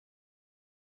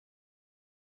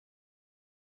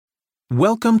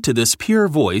Welcome to this Pure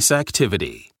Voice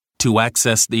activity. To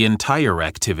access the entire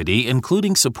activity,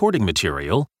 including supporting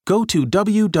material, go to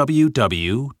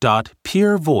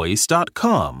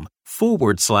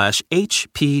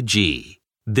www.purevoice.com/HPG.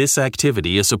 This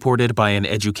activity is supported by an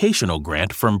educational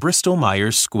grant from Bristol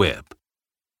Myers Squibb.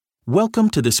 Welcome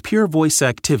to this Pure Voice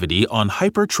activity on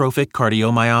hypertrophic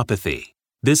cardiomyopathy.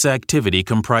 This activity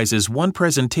comprises one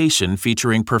presentation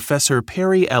featuring Professor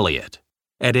Perry Elliott.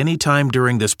 At any time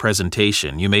during this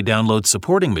presentation, you may download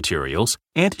supporting materials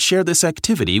and share this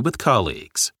activity with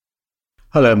colleagues.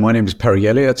 Hello, my name is Perry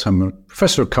Elliott. I'm a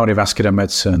professor of cardiovascular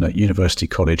medicine at University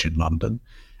College in London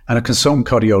and a consultant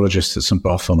cardiologist at St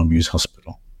Bartholomew's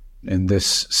Hospital. In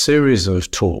this series of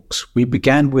talks, we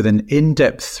began with an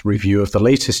in-depth review of the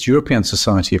latest European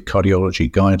Society of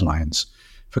Cardiology guidelines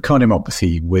for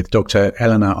cardiomyopathy with Dr.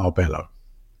 Elena Arbello.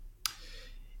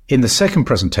 In the second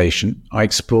presentation, I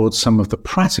explored some of the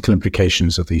practical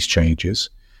implications of these changes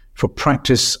for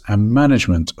practice and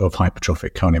management of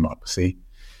hypertrophic cardiomyopathy.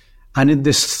 And in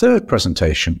this third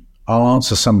presentation, I'll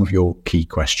answer some of your key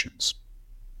questions.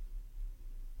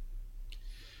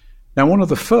 Now, one of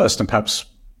the first and perhaps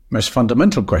most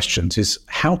fundamental questions is,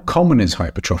 how common is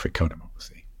hypertrophic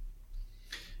cardiomyopathy?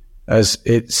 As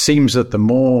it seems that the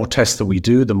more tests that we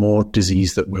do, the more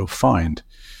disease that we'll find.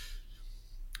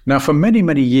 Now, for many,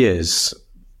 many years,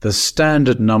 the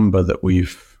standard number that we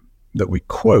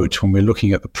quote when we're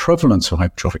looking at the prevalence of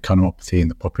hypertrophic cardiomyopathy in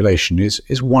the population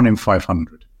is 1 in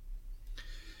 500.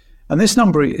 And this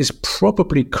number is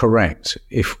probably correct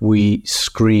if we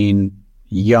screen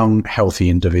young,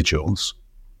 healthy individuals.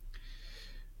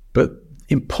 But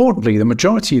importantly, the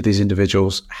majority of these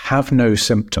individuals have no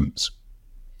symptoms.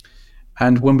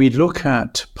 And when we look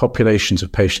at populations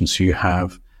of patients who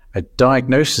have a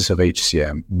diagnosis of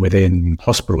HCM within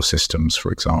hospital systems,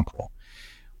 for example,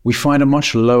 we find a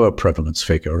much lower prevalence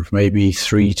figure of maybe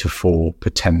 3 to 4 per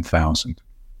 10,000.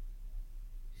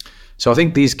 So I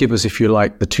think these give us, if you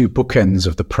like, the two bookends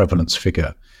of the prevalence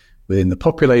figure. Within the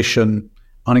population,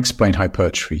 unexplained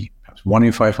hypertrophy, perhaps 1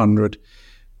 in 500,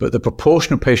 but the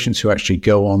proportion of patients who actually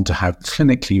go on to have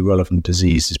clinically relevant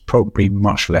disease is probably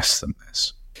much less than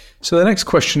this. So the next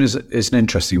question is an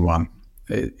interesting one.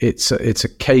 It's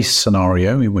a case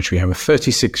scenario in which we have a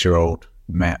 36-year-old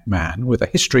man with a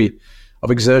history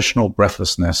of exertional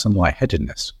breathlessness and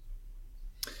lightheadedness.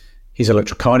 His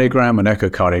electrocardiogram and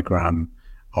echocardiogram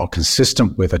are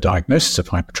consistent with a diagnosis of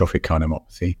hypertrophic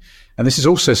cardiomyopathy, and this is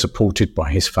also supported by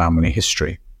his family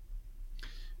history.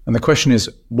 And the question is,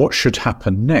 what should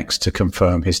happen next to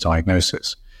confirm his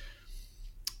diagnosis?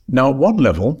 Now, at one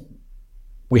level,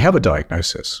 we have a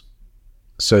diagnosis.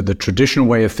 So the traditional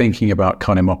way of thinking about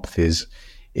cardiomyopathies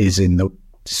is in the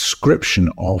description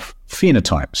of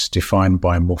phenotypes defined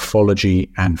by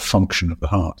morphology and function of the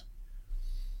heart.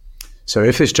 So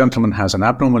if this gentleman has an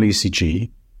abnormal ECG,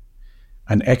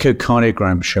 an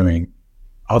echocardiogram showing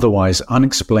otherwise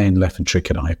unexplained left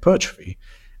ventricular hypertrophy,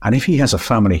 and if he has a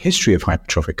family history of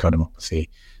hypertrophic cardiomyopathy,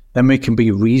 then we can be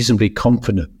reasonably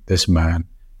confident this man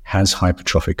has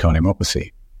hypertrophic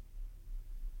cardiomyopathy.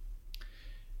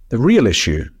 The real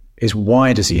issue is,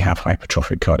 why does he have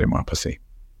hypertrophic cardiomyopathy?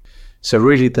 So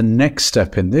really the next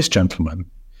step in this gentleman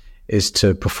is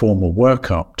to perform a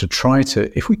workup to try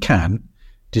to, if we can,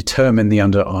 determine the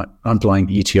underlying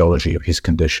etiology of his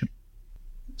condition.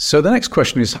 So the next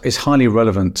question is highly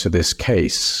relevant to this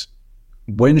case.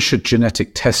 When should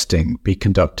genetic testing be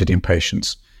conducted in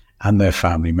patients and their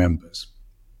family members?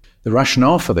 The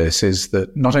rationale for this is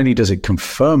that not only does it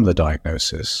confirm the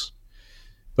diagnosis,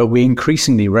 but we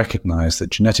increasingly recognize that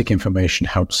genetic information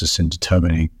helps us in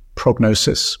determining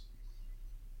prognosis.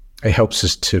 It helps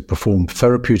us to perform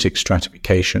therapeutic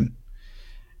stratification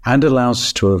and allows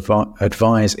us to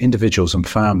advise individuals and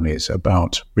families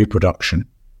about reproduction.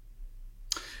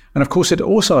 And of course, it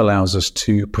also allows us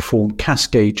to perform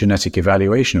cascade genetic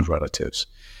evaluation of relatives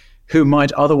who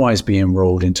might otherwise be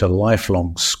enrolled into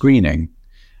lifelong screening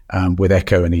with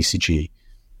echo and ECG.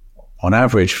 On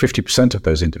average, 50% of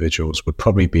those individuals would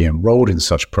probably be enrolled in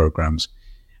such programs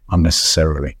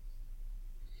unnecessarily.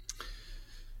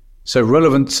 So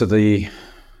relevant to the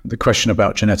question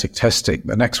about genetic testing,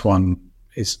 the next one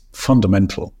is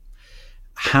fundamental.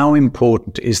 How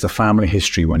important is the family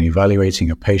history when evaluating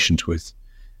a patient with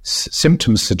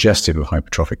symptoms suggestive of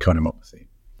hypertrophic cardiomyopathy?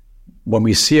 When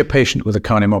we see a patient with a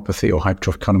cardiomyopathy or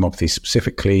hypertrophic cardiomyopathy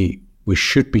specifically, we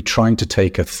should be trying to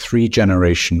take a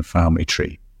 3-generation family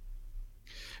tree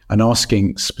and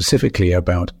asking specifically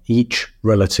about each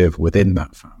relative within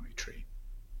that family tree.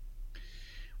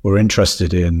 We're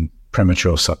interested in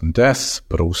premature sudden death,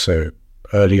 but also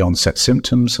early onset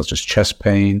symptoms such as chest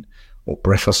pain or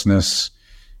breathlessness,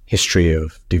 history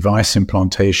of device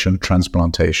implantation,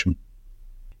 transplantation.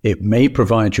 It may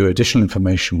provide you additional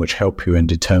information which help you in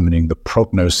determining the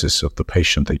prognosis of the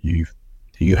patient that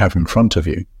you have in front of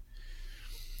you.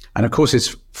 And of course,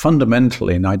 it's fundamental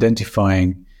in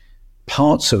identifying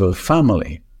parts of a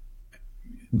family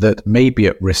that may be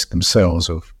at risk themselves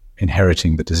of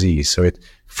inheriting the disease. So it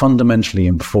fundamentally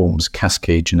informs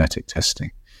cascade genetic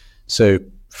testing. So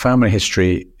family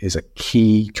history is a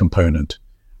key component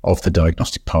of the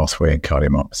diagnostic pathway in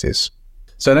cardiomyopathies.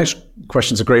 So the next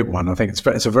question is a great one. I think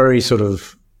it's a very sort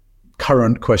of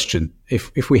current question.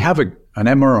 If we have an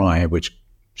MRI which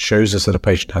shows us that a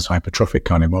patient has hypertrophic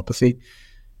cardiomyopathy,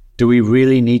 do we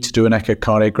really need to do an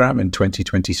echocardiogram in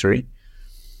 2023?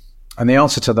 And the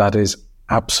answer to that is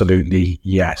absolutely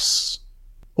yes.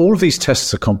 All of these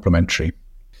tests are complementary.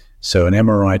 So an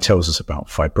MRI tells us about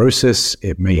fibrosis.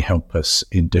 It may help us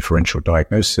in differential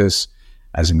diagnosis,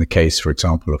 as in the case, for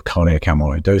example, of cardiac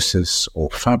amyloidosis or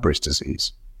Fabry's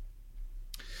disease.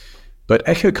 But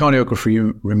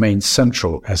echocardiography remains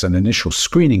central as an initial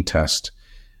screening test,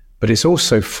 but it's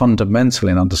also fundamental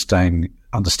in understanding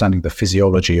the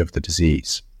physiology of the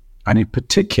disease, and in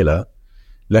particular,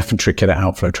 left ventricular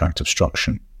outflow tract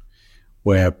obstruction,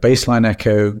 where baseline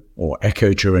echo or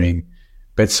echo during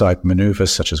bedside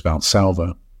maneuvers such as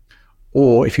Valsalva,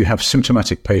 or if you have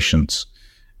symptomatic patients,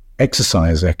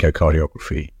 exercise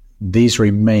echocardiography, these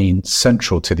remain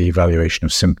central to the evaluation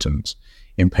of symptoms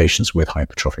in patients with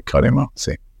hypertrophic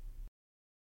cardiomyopathy.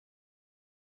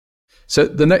 So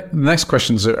the next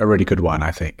question is a really good one,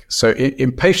 I think. So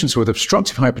in patients with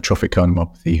obstructive hypertrophic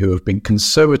cardiomyopathy who have been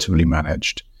conservatively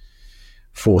managed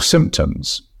for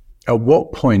symptoms, at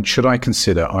what point should I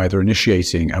consider either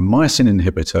initiating a myosin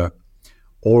inhibitor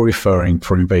or referring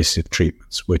for invasive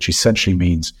treatments, which essentially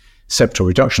means septal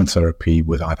reduction therapy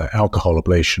with either alcohol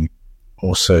ablation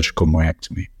or surgical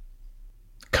myectomy?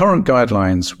 Current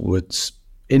guidelines would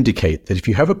indicate that if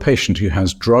you have a patient who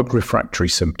has drug refractory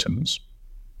symptoms,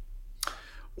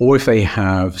 or if they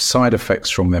have side effects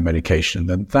from their medication,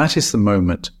 then that is the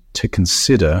moment to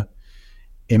consider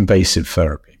invasive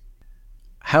therapy.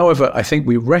 However, I think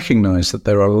we recognize that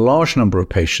there are a large number of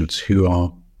patients who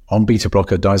are on beta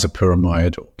blocker,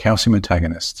 disopyramide, or calcium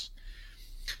antagonists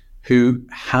who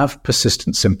have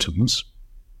persistent symptoms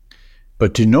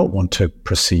but do not want to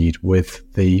proceed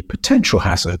with the potential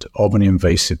hazard of an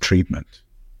invasive treatment.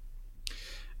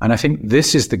 And I think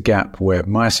this is the gap where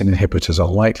myosin inhibitors are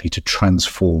likely to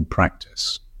transform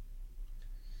practice.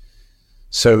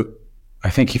 So I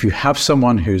think if you have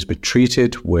someone who's been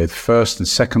treated with first and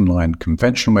second line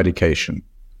conventional medication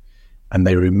and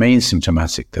they remain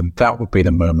symptomatic, then that would be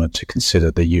the moment to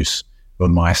consider the use of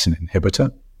a myosin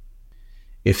inhibitor.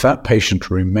 If that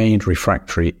patient remained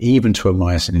refractory even to a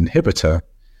myosin inhibitor,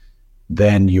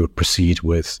 then you would proceed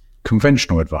with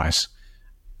conventional advice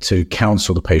to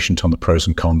counsel the patient on the pros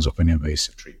and cons of an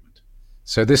invasive treatment.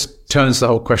 So this turns the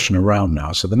whole question around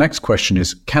now. So the next question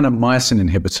is, can a myosin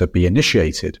inhibitor be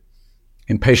initiated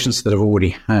in patients that have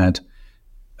already had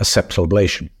a septal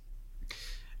ablation?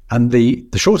 And the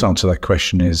short answer to that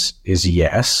question is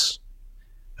yes,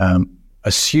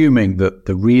 assuming that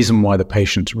the reason why the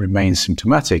patient remains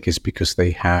symptomatic is because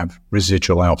they have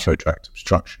residual outflow tract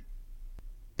obstruction.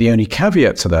 The only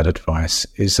caveat to that advice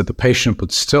is that the patient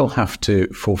would still have to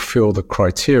fulfill the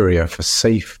criteria for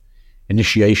safe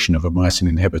initiation of a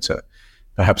myosin inhibitor,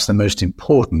 perhaps the most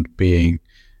important being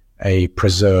a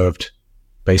preserved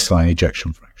baseline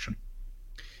ejection fraction.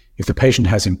 If the patient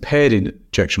has impaired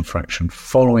ejection fraction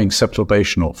following septal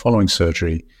ablation or following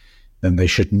surgery, then they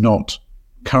should not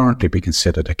currently be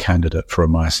considered a candidate for a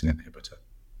myosin inhibitor.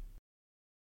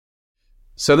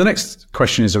 So the next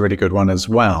question is a really good one as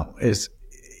well. Is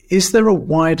there a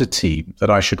wider team that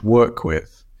I should work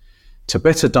with to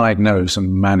better diagnose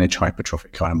and manage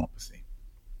hypertrophic cardiomyopathy?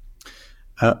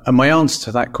 And my answer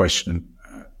to that question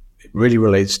it really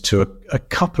relates to a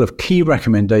couple of key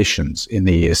recommendations in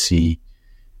the ESC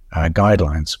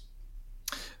guidelines.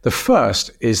 The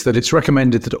first is that it's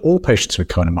recommended that all patients with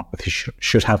cardiomyopathy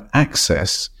should have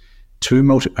access to a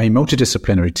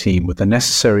multidisciplinary team with the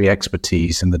necessary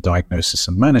expertise in the diagnosis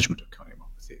and management of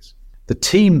cardiomyopathies. The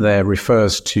team there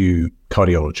refers to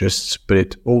cardiologists, but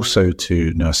it also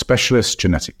to nurse specialists,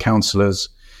 genetic counselors.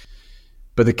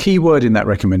 But the key word in that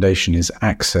recommendation is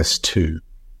access to.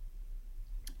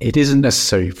 It isn't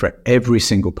necessary for every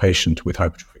single patient with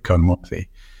hypertrophic cardiomyopathy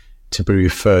to be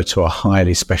referred to a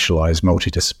highly specialized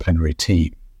multidisciplinary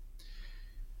team.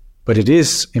 But it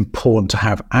is important to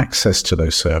have access to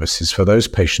those services for those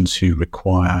patients who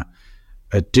require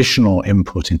additional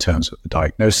input in terms of the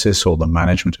diagnosis or the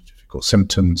management of difficult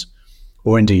symptoms,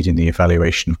 or indeed in the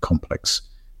evaluation of complex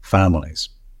families.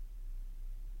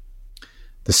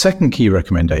 The second key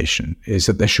recommendation is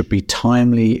that there should be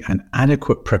timely and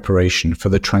adequate preparation for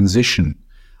the transition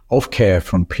of care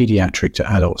from pediatric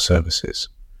to adult services.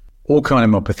 All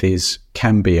cardiomyopathies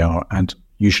can be and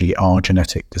usually are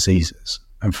genetic diseases.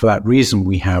 And for that reason,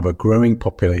 we have a growing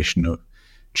population of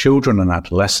children and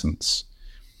adolescents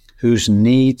whose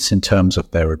needs in terms of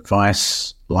their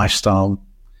advice, lifestyle,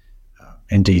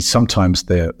 indeed sometimes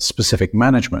their specific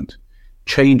management,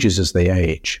 changes as they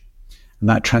age. And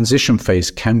that transition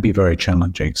phase can be very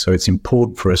challenging. So it's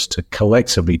important for us to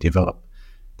collectively develop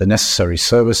the necessary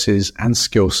services and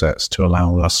skill sets to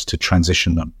allow us to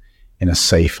transition them in a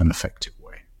safe and effective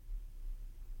way.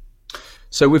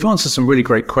 So we've answered some really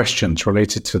great questions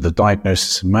related to the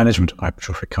diagnosis and management of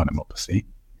hypertrophic cardiomyopathy.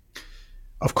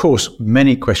 Of course,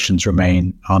 many questions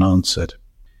remain unanswered.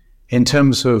 In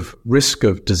terms of risk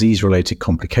of disease-related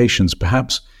complications,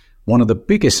 perhaps one of the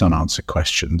biggest unanswered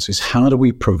questions is how do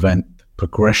we prevent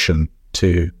progression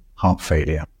to heart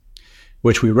failure,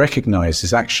 which we recognize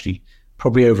is actually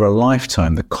probably over a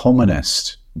lifetime the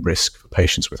commonest risk for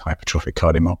patients with hypertrophic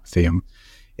cardiomyopathy. And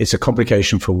it's a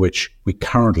complication for which we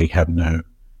currently have no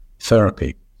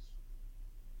therapy.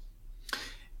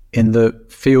 In the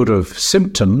field of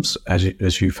symptoms,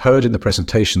 as you've heard in the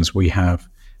presentations, we have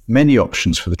many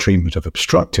options for the treatment of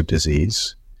obstructive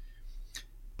disease.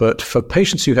 But for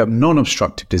patients who have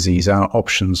non-obstructive disease, our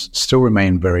options still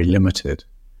remain very limited.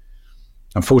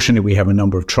 Unfortunately, we have a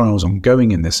number of trials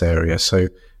ongoing in this area, so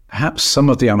perhaps some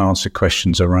of the unanswered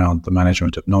questions around the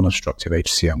management of non-obstructive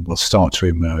HCM will start to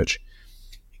emerge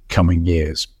in coming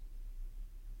years.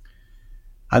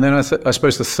 And then I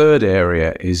suppose the third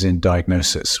area is in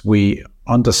diagnosis. We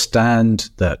understand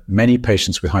that many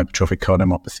patients with hypertrophic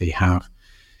cardiomyopathy have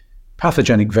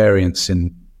pathogenic variants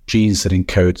in genes that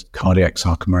encode cardiac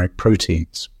sarcomeric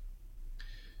proteins.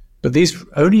 But these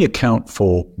only account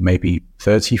for maybe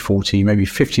 30, 40, maybe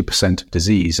 50% of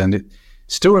disease, and it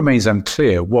still remains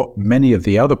unclear what many of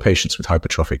the other patients with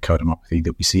hypertrophic cardiomyopathy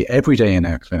that we see every day in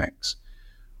our clinics,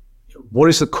 what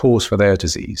is the cause for their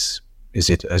disease? Is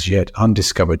it as yet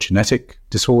undiscovered genetic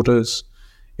disorders?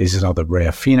 Is it other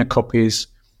rare phenocopies?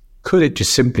 Could it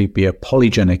just simply be a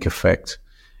polygenic effect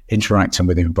interacting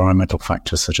with environmental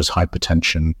factors such as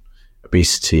hypertension,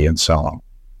 obesity, and so on?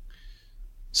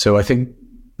 So I think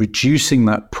reducing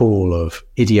that pool of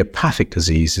idiopathic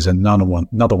disease is another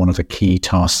one of the key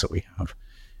tasks that we have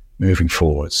moving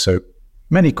forward. So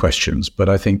many questions, but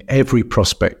I think every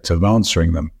prospect of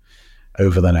answering them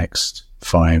over the next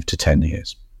 5 to 10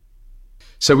 years.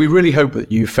 So we really hope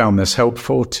that you found this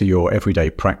helpful to your everyday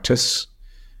practice.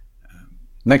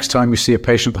 Next time you see a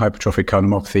patient with hypertrophic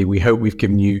cardiomyopathy, we hope we've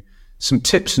given you some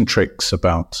tips and tricks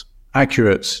about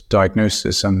accurate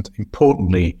diagnosis and,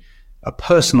 importantly, a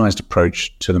personalized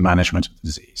approach to the management of the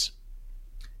disease.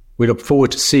 We look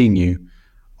forward to seeing you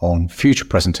on future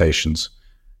presentations.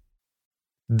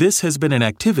 This has been an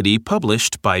activity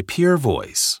published by Peer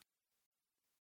Voice.